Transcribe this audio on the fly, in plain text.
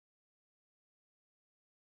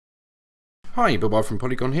Hi, Bob from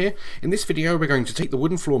Poliigon here. In this video we're going to take the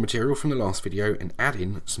wooden floor material from the last video and add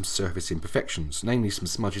in some surface imperfections, namely some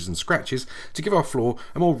smudges and scratches, to give our floor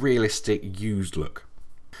a more realistic, used look.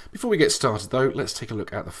 Before we get started though, let's take a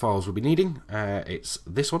look at the files we'll be needing. It's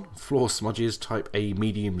this one, floor smudges type A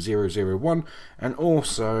medium 001, and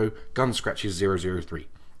also gun scratches 003.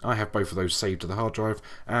 I have both of those saved to the hard drive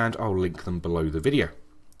and I'll link them below the video.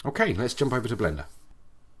 Okay, let's jump over to Blender.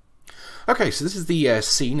 Okay, so this is the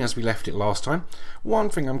scene as we left it last time.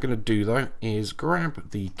 One thing I'm going to do though is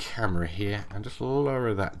grab the camera here and just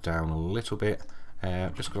lower that down a little bit,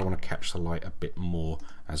 just because I want to catch the light a bit more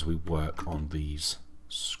as we work on these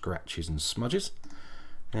scratches and smudges.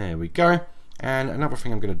 There we go. And another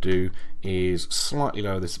thing I'm going to do is slightly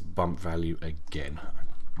lower this bump value again.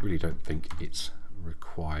 I really don't think it's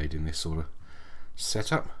required in this sort of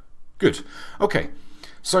setup. Good. Okay.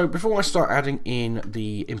 So before I start adding in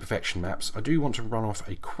the imperfection maps, I do want to run off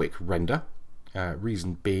a quick render.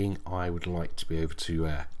 Reason being, I would like to be able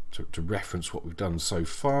to reference what we've done so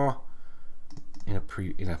far in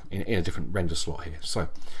a different render slot here. So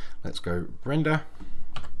let's go render.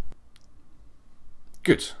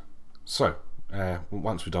 Good. So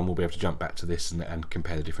once we're done, we'll be able to jump back to this and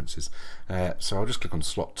compare the differences. So I'll just click on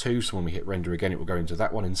slot 2. So when we hit render again, it will go into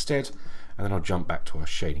that one instead, and then I'll jump back to our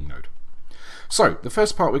shading node. So the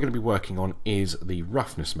first part we're going to be working on is the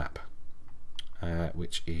roughness map,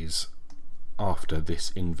 which is after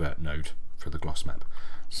this invert node for the gloss map.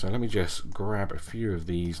 So let me just grab a few of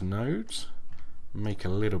these nodes, make a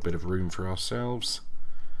little bit of room for ourselves,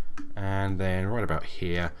 and then right about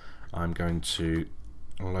here I'm going to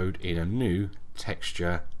load in a new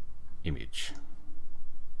texture image.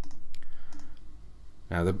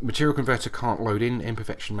 Now the material converter can't load in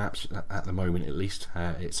imperfection maps at the moment, at least.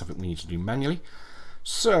 It's something we need to do manually.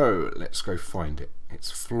 So let's go find it.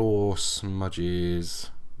 It's floor smudges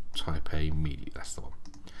type A media. That's the one.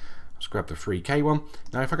 Let's grab the 3K one.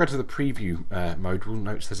 Now if I go to the preview mode, we'll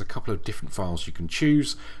notice there's a couple of different files you can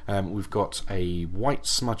choose. We've got a white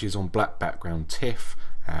smudges on black background TIFF,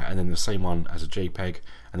 and then the same one as a JPEG,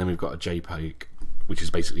 and then we've got a JPEG which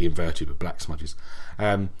is basically inverted with black smudges.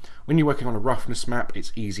 When you're working on a roughness map,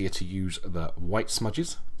 it's easier to use the white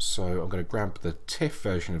smudges. So I'm going to grab the TIFF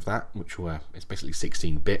version of that, which it's basically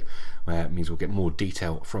 16-bit, it means we'll get more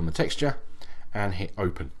detail from the texture, and hit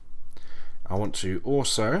open. I want to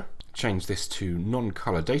also change this to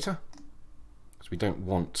non-color data, because we don't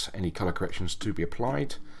want any color corrections to be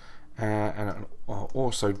applied. And I'll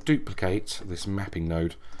also duplicate this mapping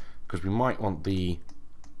node, because we might want the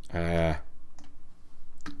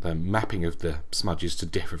mapping of the smudges to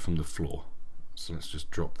differ from the floor. So let's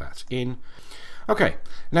just drop that in. Okay,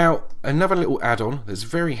 now another little add-on that's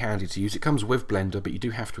very handy to use. It comes with Blender, but you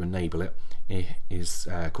do have to enable it. It is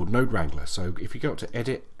called Node Wrangler. So if you go up to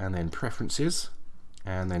Edit and then Preferences,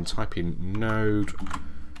 and then type in Node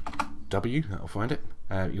W, that'll find it.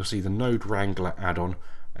 You'll see the Node Wrangler add-on.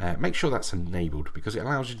 Make sure that's enabled, because it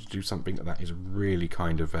allows you to do something that is really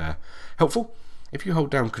kind of helpful. If you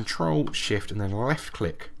hold down Control, Shift, and then left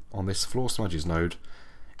click on this floor smudges node,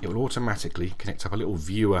 it will automatically connect up a little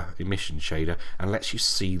viewer emission shader and lets you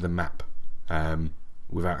see the map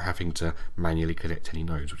without having to manually connect any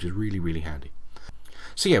nodes, which is really, really handy.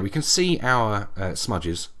 So yeah, we can see our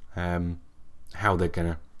smudges, how they're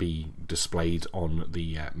going to be displayed on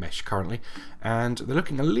the mesh currently, and they're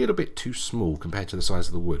looking a little bit too small compared to the size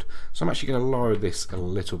of the wood. So I'm actually going to lower this a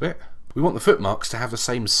little bit. We want the foot marks to have the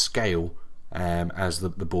same scale as the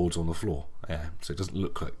boards on the floor, so it doesn't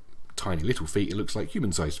look like tiny little feet, it looks like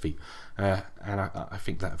human-sized feet, and I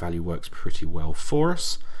think that value works pretty well for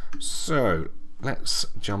us. So let's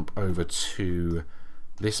jump over to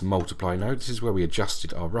this multiply node. This is where we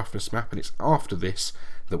adjusted our roughness map, and it's after this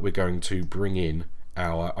that we're going to bring in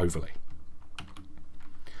our overlay.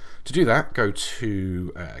 To do that, go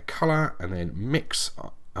to color and then mix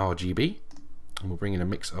RGB, and we'll bring in a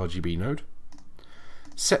mix RGB node.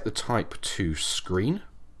 Set the type to screen,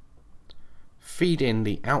 feed in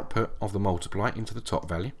the output of the multiply into the top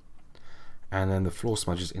value, and then the floor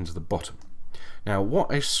smudges into the bottom. Now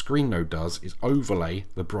what a screen node does is overlay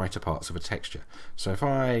the brighter parts of a texture. So if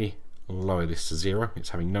I lower this to 0, it's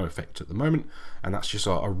having no effect at the moment, and that's just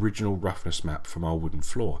our original roughness map from our wooden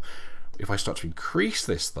floor. If I start to increase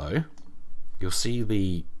this though, you'll see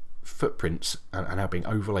the footprints are now being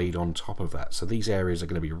overlaid on top of that. So these areas are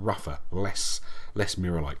going to be rougher, less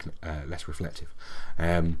mirror-like, less reflective,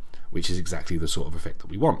 which is exactly the sort of effect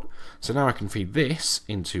that we want. So now I can feed this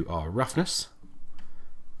into our roughness,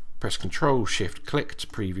 press Control Shift click to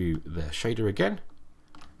preview the shader again,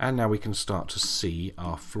 and now we can start to see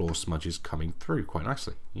our floor smudges coming through quite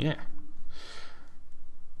nicely. Yeah,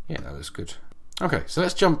 Yeah, that looks good. Okay, so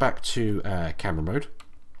let's jump back to camera mode.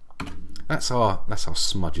 That's our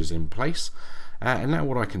smudges in place, and now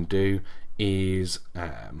what I can do is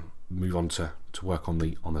move on to work on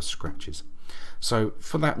the scratches. So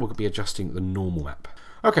for that we'll be adjusting the normal map.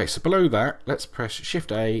 Okay, so below that let's press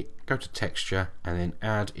Shift A, go to texture, and then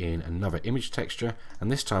add in another image texture,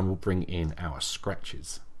 and this time we'll bring in our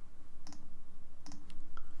scratches.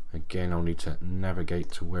 Again, I'll need to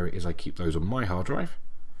navigate to where it is I keep those on my hard drive,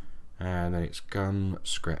 and then it's gun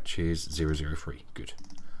scratches 003. Good.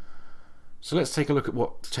 So let's take a look at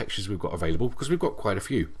what textures we've got available, because we've got quite a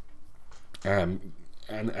few. And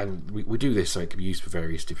we do this so it can be used for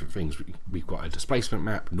various different things. We've got a displacement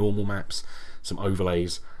map, normal maps, some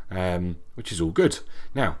overlays, which is all good.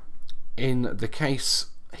 Now, in the case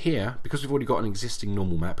here, because we've already got an existing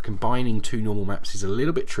normal map, combining two normal maps is a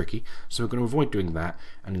little bit tricky, so we're going to avoid doing that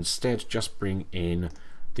and instead just bring in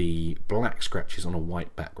the black scratches on a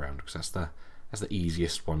white background, because that's the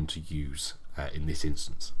easiest one to use in this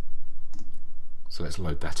instance. So let's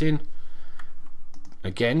load that in.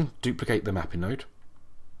 Again, duplicate the mapping node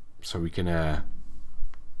so we can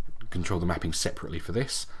control the mapping separately for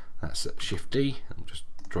this. That's Shift D, and just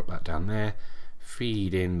drop that down there,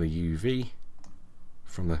 feed in the UV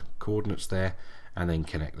from the coordinates there, and then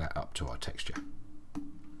connect that up to our texture.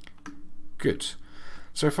 Good.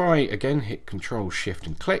 So if I again hit Control Shift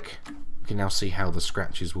and click, we can now see how the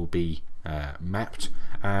scratches will be mapped,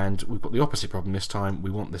 and we've got the opposite problem this time.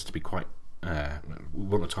 We want this to be quite we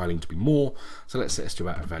want the tiling to be more, so let's set this to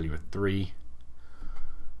about a value of 3,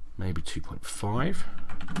 maybe 2.5.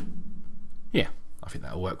 Yeah, I think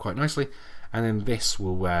that'll work quite nicely, and then this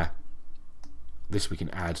will this we can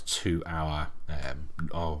add to our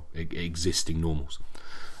existing normals.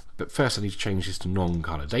 But first I need to change this to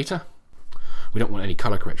non-color data. We don't want any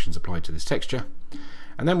color corrections applied to this texture,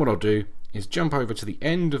 and then what I'll do is jump over to the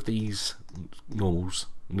end of these normals,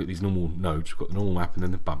 these normal nodes. We've got the normal map and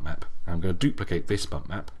then the bump map. I'm going to duplicate this bump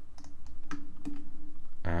map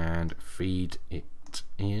and feed it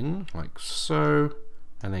in like so,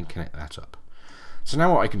 and then connect that up. So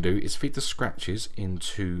now what I can do is feed the scratches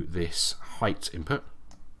into this height input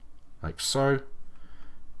like so,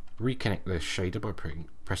 reconnect the shader by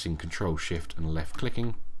pressing Control Shift and left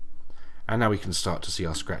clicking, and now we can start to see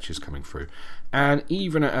our scratches coming through. And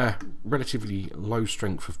even at a relatively low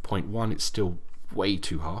strength of 0.1, it's still way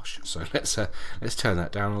too harsh, so let's turn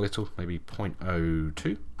that down a little, maybe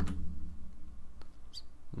 0.02,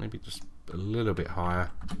 maybe just a little bit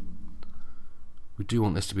higher. We do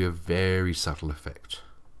want this to be a very subtle effect.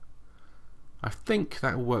 I think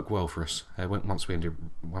that will work well for us once we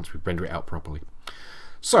render it out properly.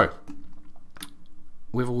 So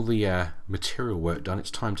with all the material work done,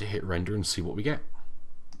 it's time to hit render and see what we get.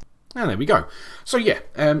 And there we go. So yeah,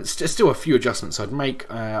 still a few adjustments I'd make.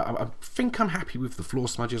 I think I'm happy with the floor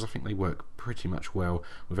smudges. I think they work pretty much well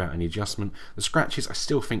without any adjustment. The scratches I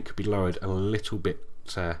still think could be lowered a little bit,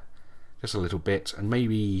 just a little bit, and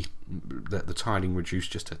maybe the tiling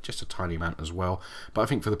reduced just a tiny amount as well. But I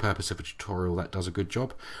think for the purpose of a tutorial, that does a good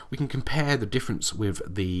job. We can compare the difference with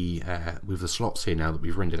the slots here now that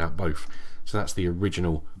we've rendered out both. So that's the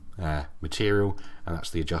original material, and that's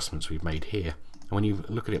the adjustments we've made here. And when you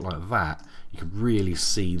look at it like that, you can really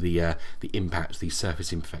see the impact these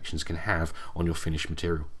surface imperfections can have on your finished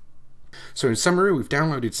material. So in summary, we've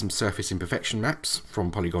downloaded some surface imperfection maps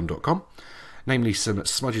from Poliigon.com, namely some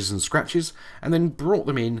smudges and scratches, and then brought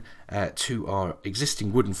them in to our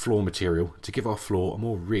existing wooden floor material to give our floor a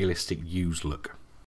more realistic used look.